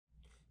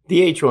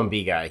The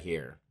H1B Guy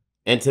here,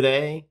 and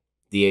today,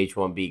 the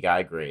H1B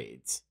Guy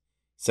grades.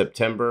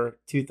 September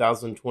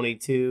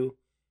 2022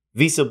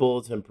 Visa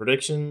Bulletin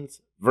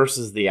predictions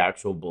versus the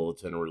actual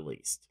bulletin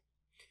released.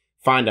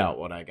 Find out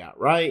what I got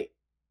right,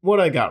 what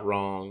I got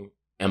wrong,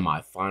 and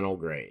my final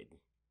grade.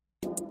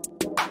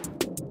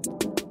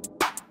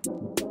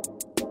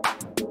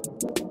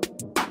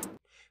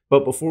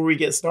 But before we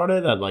get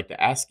started, I'd like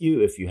to ask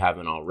you, if you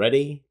haven't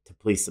already, to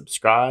please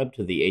subscribe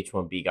to the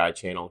H1B Guy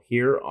channel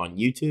here on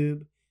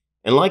YouTube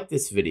and like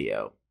this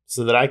video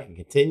so that I can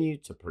continue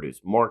to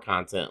produce more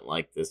content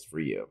like this for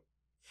you.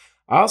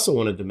 I also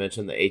wanted to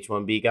mention the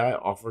H1B Guy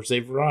offers a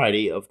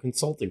variety of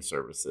consulting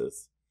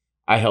services.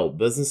 I help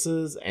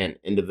businesses and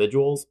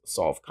individuals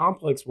solve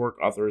complex work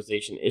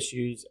authorization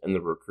issues in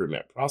the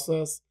recruitment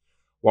process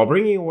while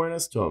bringing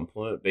awareness to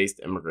employment-based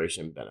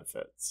immigration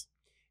benefits.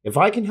 If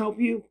I can help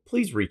you,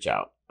 please reach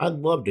out. I'd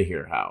love to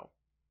hear how.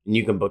 And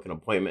you can book an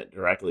appointment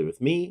directly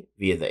with me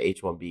via the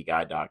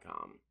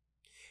h1bguy.com.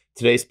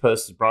 Today's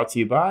post is brought to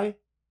you by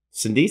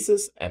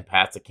Syndesis and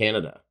Path to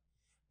Canada,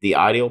 the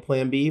ideal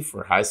plan B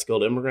for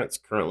high-skilled immigrants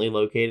currently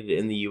located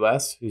in the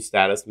U.S. whose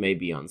status may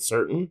be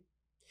uncertain.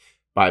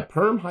 By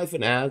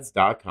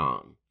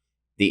PERM-Ads.com,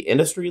 the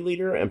industry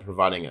leader in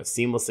providing a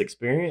seamless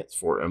experience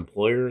for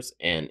employers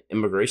and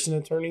immigration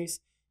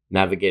attorneys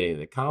navigating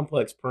the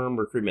complex PERM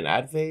recruitment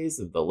ad phase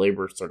of the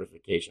labor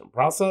certification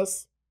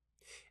process.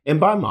 And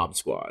by Mob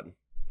Squad.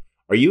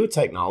 Are you a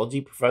technology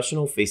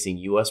professional facing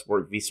U.S.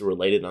 work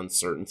visa-related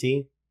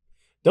uncertainty?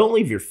 Don't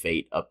leave your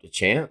fate up to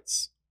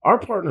chance. Our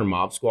partner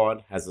Mob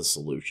Squad has a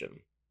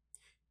solution.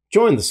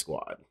 Join the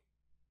squad.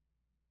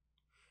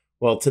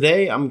 Well,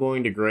 today I'm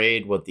going to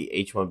grade what the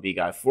H1B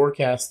Guy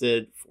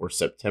forecasted for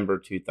September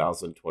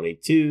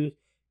 2022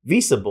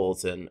 Visa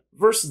Bulletin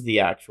versus the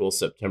actual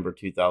September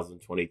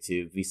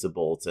 2022 Visa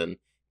Bulletin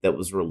that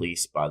was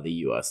released by the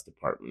U.S.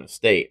 Department of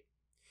State.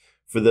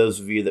 For those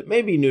of you that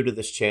may be new to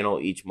this channel,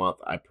 each month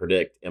I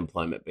predict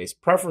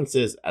employment-based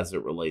preferences as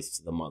it relates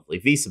to the monthly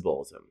Visa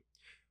Bulletin.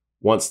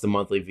 Once the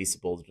monthly Visa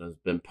Bulletin has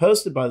been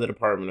posted by the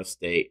Department of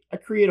State, I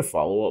create a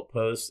follow-up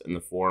post in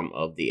the form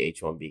of the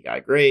H1B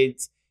Guy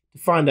grades to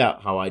find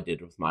out how I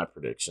did with my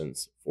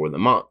predictions for the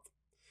month.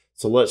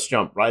 So let's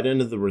jump right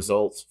into the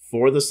results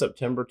for the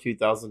September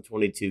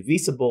 2022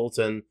 Visa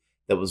Bulletin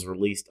that was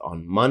released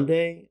on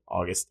Monday,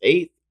 August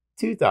 8th,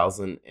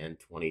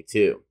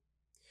 2022.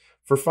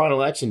 For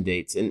final action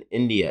dates in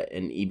India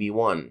and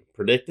EB1,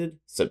 predicted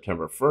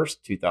September 1st,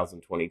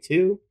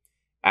 2022,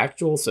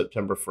 actual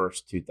September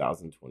 1st,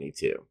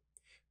 2022.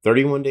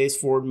 31 days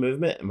forward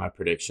movement, and my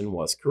prediction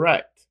was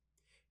correct.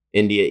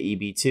 India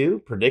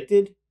EB2,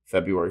 predicted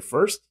February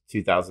 1st,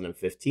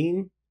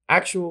 2015,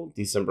 actual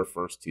December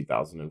 1st,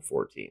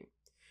 2014.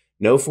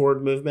 No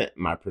forward movement,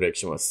 my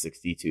prediction was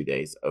 62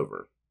 days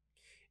over.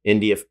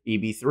 India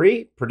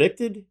EB3,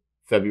 predicted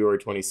February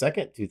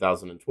 22nd,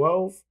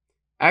 2012,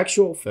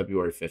 actual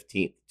February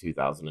 15th,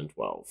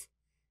 2012.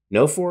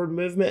 No forward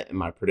movement, and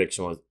my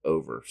prediction was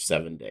over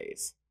 7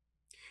 days.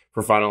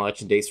 For final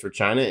action dates for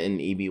China in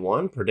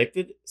EB1,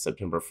 predicted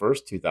September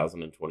 1st,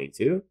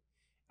 2022,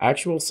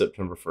 actual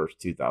September 1st,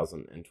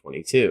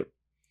 2022.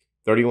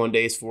 31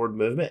 days forward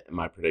movement, and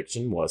my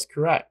prediction was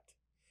correct.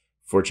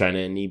 For China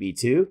in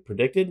EB2,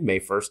 predicted May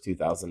 1st,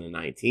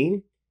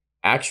 2019,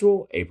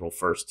 actual April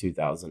 1st,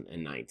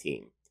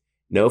 2019.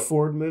 No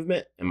forward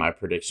movement, and my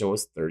prediction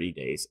was 30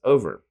 days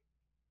over.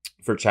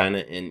 For China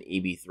in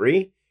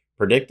EB3,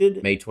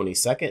 predicted May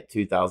 22nd,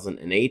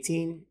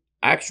 2018,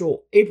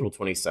 actual April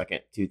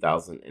 22nd,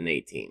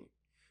 2018.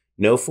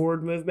 No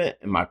forward movement,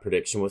 and my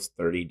prediction was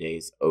 30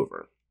 days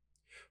over.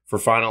 For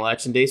final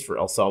action dates for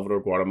El Salvador,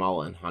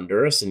 Guatemala, and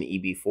Honduras in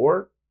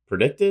EB4,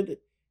 predicted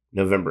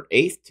November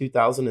 8th,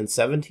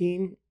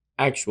 2017,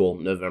 actual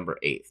November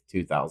 8th,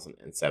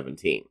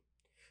 2017.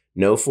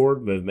 No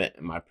forward movement,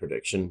 and my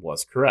prediction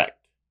was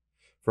correct.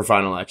 For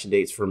final action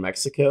dates for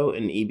Mexico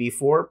in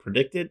EB4,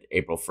 predicted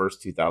April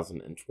 1st,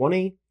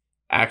 2020,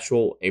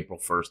 actual April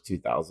 1st,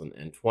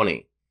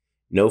 2020.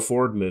 No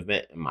forward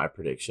movement, and my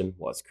prediction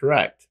was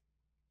correct.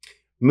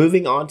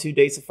 Moving on to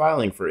dates of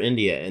filing for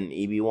India in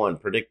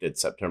EB1, predicted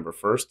September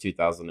 1st,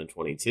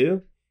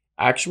 2022,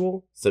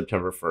 actual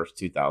September 1st,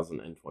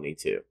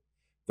 2022.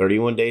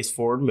 31 days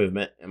forward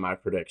movement, and my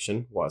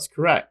prediction was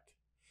correct.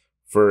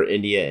 For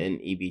India in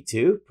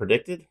EB2,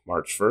 predicted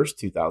March 1st,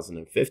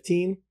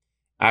 2015,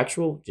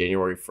 actual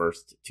January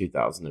 1st,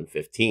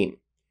 2015.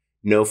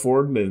 No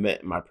forward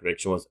movement, and my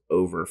prediction was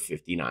over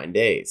 59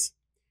 days.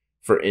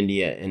 For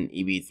India in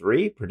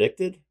EB3,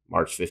 predicted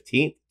March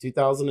 15th,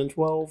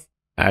 2012,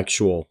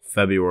 actual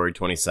February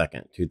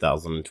 22nd,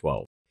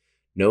 2012.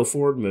 No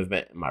forward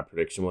movement, and my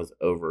prediction was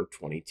over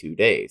 22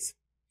 days.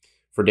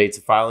 For dates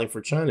of filing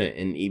for China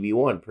in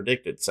EB1,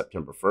 predicted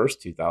September 1st,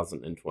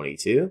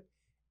 2022,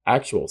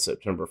 actual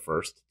September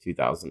 1st,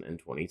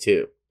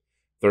 2022.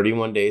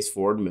 31 days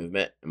forward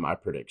movement, and my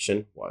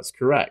prediction was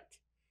correct.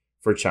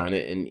 For China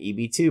in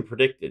EB2,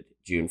 predicted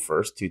June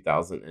 1st,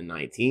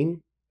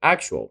 2019,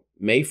 actual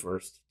May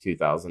 1st,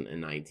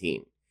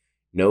 2019.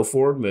 No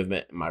forward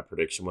movement, and my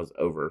prediction was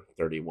over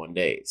 31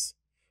 days.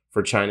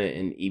 For China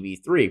and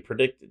EB3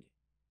 predicted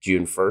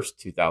June 1st,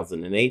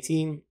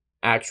 2018,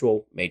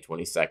 actual May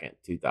 22nd,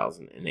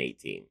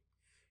 2018.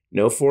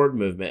 No forward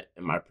movement,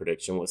 and my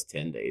prediction was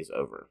 10 days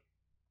over.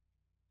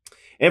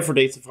 And for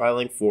dates of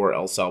filing for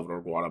El Salvador,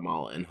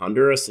 Guatemala, and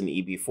Honduras in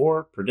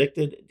EB4,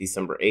 predicted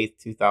December 8th,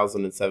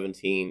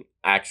 2017,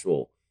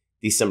 actual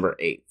December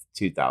 8th,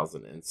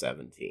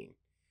 2017.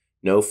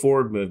 No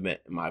forward movement,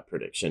 and my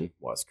prediction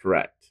was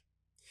correct.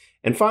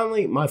 And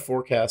finally, my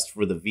forecast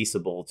for the Visa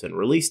Bulletin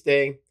release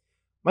day.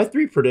 My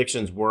three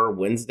predictions were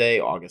Wednesday,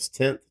 August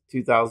 10th,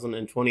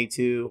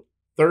 2022,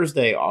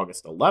 Thursday,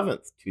 August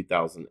 11th,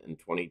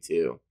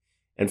 2022,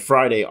 and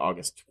Friday,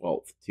 August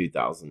 12th,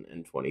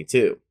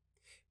 2022.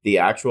 The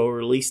actual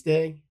release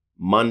day,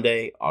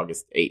 Monday,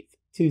 August 8th,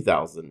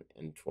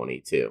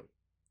 2022.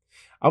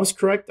 I was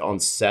correct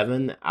on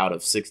 7 out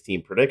of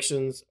 16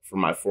 predictions for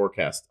my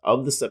forecast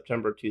of the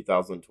September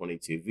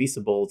 2022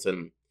 Visa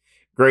Bulletin,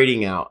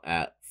 grading out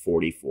at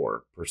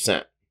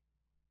 44%.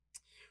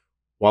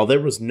 While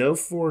there was no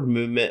forward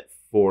movement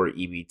for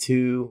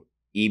EB2,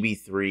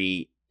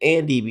 EB3,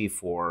 and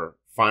EB4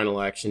 final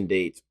action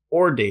dates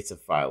or dates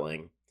of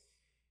filing,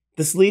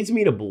 this leads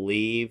me to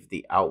believe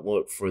the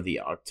outlook for the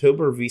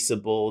October Visa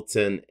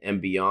Bulletin and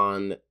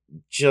beyond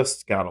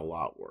just got a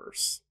lot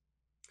worse.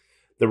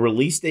 The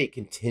release date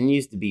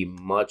continues to be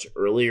much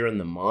earlier in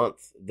the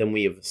month than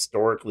we have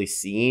historically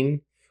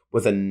seen,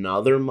 with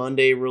another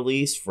Monday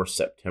release for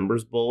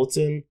September's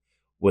Bulletin,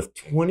 with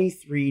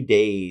 23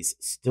 days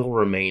still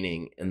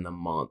remaining in the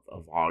month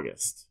of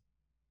August.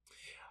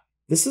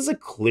 This is a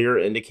clear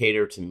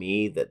indicator to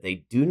me that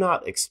they do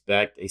not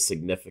expect a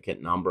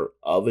significant number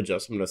of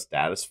adjustment of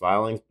status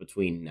filings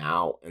between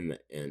now and the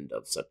end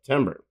of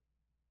September.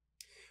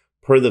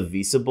 Per the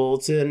Visa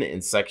Bulletin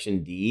in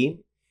Section D,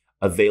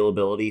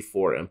 availability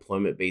for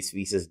employment-based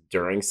visas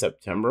during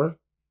September,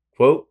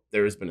 quote,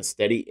 there has been a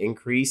steady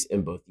increase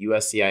in both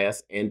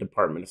USCIS and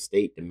Department of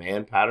State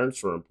demand patterns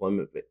for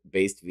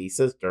employment-based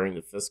visas during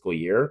the fiscal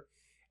year.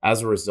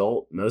 As a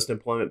result, most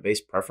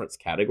employment-based preference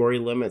category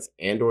limits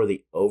and or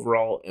the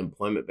overall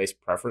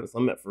employment-based preference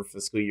limit for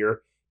fiscal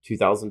year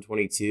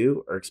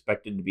 2022 are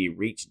expected to be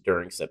reached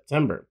during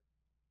September.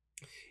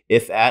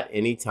 If at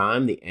any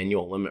time the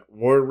annual limit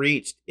were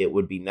reached, it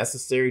would be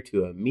necessary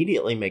to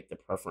immediately make the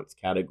preference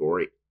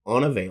category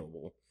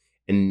unavailable,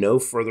 and no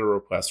further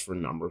requests for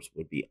numbers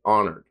would be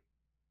honored.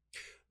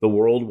 The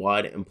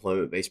worldwide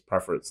employment-based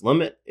preference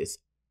limit is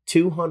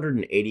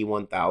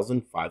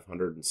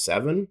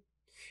 281,507,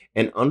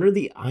 and under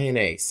the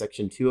INA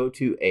Section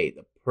 202A,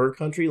 the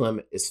per-country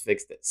limit is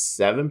fixed at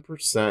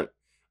 7%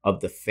 of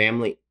the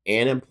family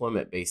and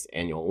employment-based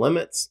annual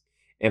limits,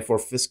 and for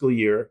fiscal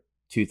year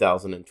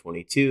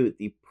 2022,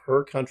 the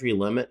per-country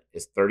limit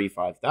is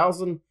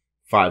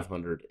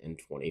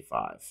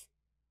 35,525.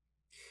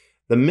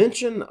 The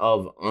mention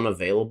of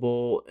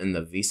unavailable in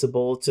the Visa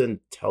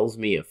Bulletin tells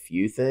me a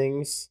few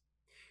things.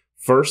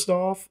 First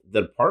off,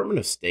 the Department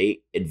of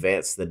State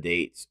advanced the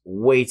dates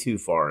way too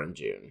far in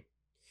June.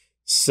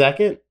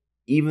 Second,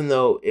 even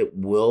though it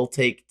will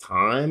take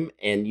time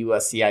and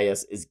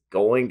USCIS is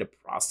going to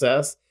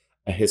process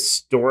a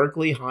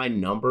historically high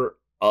number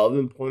of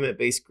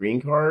employment-based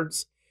green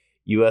cards,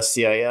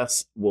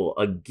 USCIS will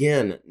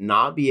again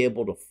not be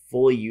able to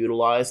fully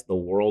utilize the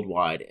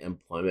worldwide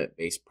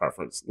employment-based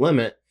preference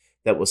limit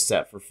that was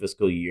set for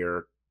fiscal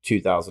year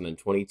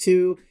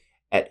 2022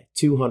 at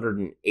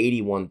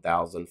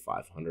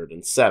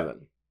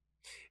 281,507.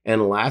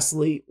 And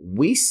lastly,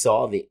 we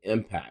saw the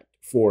impact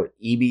for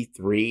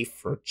EB3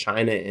 for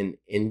China and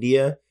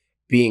India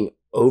being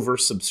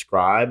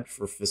oversubscribed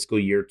for fiscal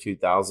year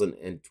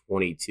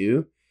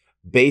 2022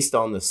 based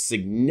on the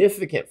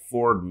significant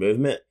forward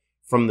movement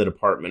from the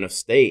Department of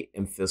State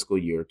in fiscal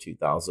year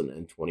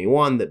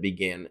 2021 that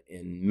began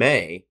in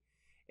May.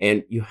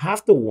 And you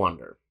have to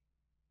wonder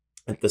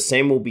if the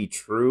same will be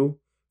true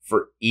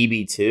for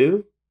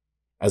EB2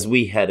 as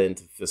we head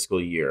into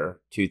fiscal year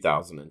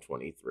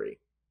 2023.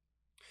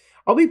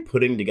 I'll be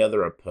putting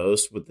together a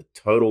post with the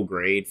total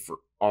grade for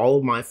all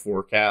of my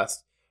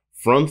forecasts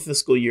from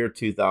fiscal year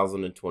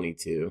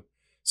 2022,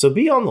 so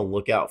be on the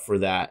lookout for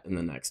that in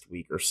the next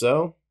week or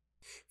so.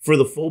 For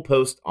the full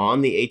post on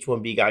the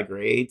H1B Guy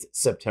grades,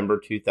 September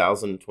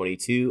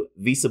 2022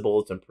 Visa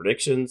Bulletin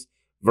predictions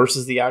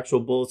versus the actual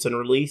bulletin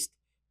released,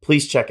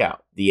 please check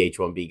out the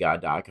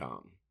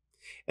H1BGuy.com.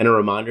 And a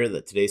reminder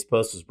that today's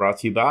post was brought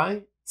to you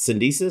by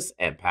Syndesis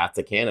and Path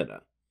to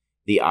Canada,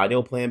 the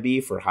ideal plan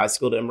B for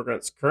high-skilled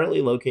immigrants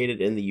currently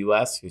located in the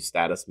U.S. whose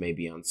status may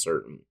be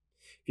uncertain.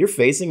 If you're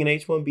facing an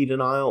H1B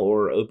denial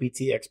or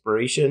OPT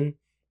expiration,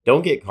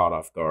 don't get caught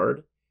off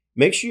guard.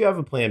 Make sure you have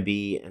a plan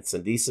B, and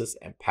Syndesis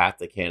and Path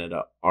to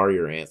Canada are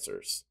your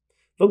answers.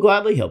 They'll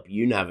gladly help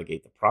you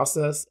navigate the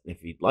process, and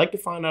if you'd like to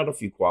find out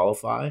if you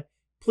qualify,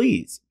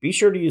 please be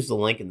sure to use the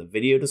link in the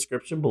video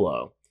description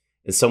below,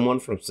 and someone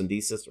from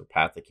Syndesis or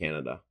Path to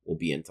Canada will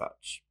be in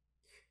touch.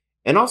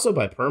 And also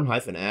by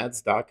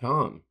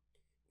PERM-Ads.com,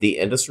 the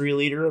industry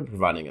leader in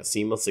providing a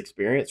seamless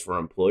experience for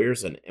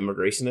employers and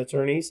immigration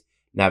attorneys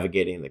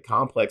navigating the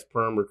complex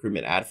PERM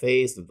recruitment ad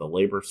phase of the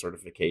labor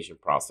certification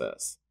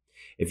process.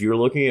 If you're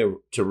looking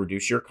to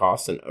reduce your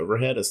costs and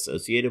overhead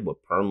associated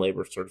with PERM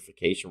labor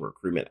certification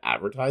recruitment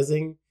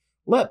advertising,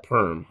 let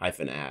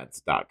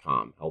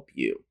perm-ads.com help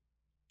you.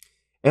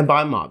 And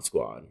by Mob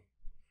Squad.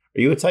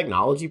 Are you a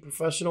technology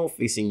professional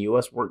facing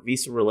U.S. work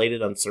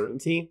visa-related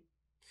uncertainty?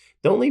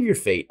 Don't leave your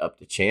fate up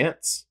to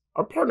chance.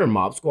 Our partner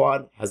Mob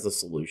Squad has the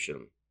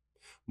solution.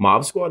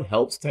 Mob Squad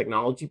helps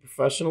technology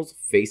professionals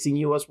facing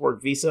U.S.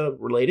 work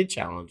visa-related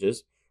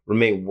challenges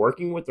remain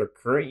working with their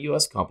current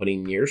U.S. company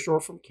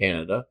nearshore from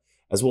Canada,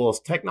 as well as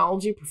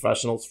technology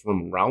professionals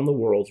from around the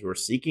world who are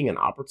seeking an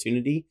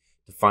opportunity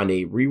to find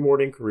a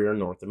rewarding career in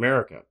North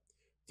America.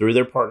 Through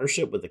their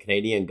partnership with the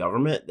Canadian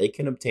government, they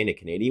can obtain a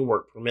Canadian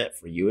work permit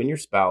for you and your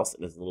spouse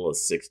in as little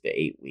as 6 to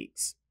 8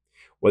 weeks.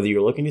 Whether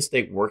you're looking to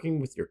stay working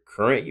with your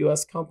current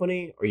U.S.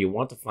 company or you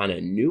want to find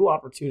a new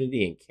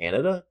opportunity in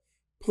Canada,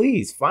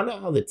 please find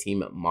out how the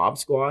team at Mob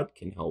Squad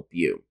can help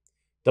you.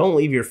 Don't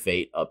leave your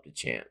fate up to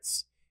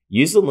chance.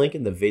 Use the link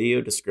in the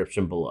video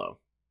description below.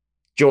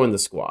 Join the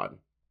squad.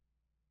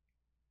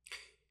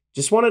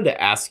 Just wanted to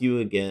ask you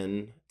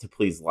again to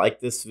please like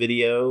this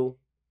video,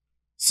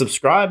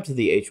 subscribe to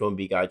the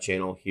H1B Guy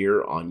channel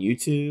here on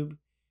YouTube,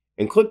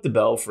 and click the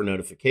bell for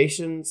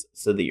notifications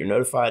so that you're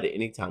notified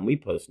anytime we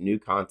post new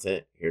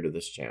content here to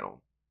this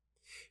channel.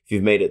 If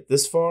you've made it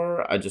this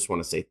far, I just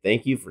want to say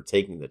thank you for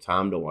taking the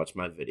time to watch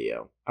my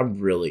video. I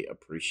really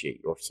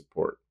appreciate your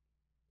support.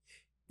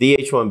 The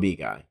H1B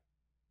Guy,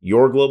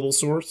 your global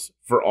source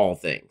for all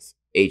things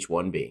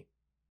H1B.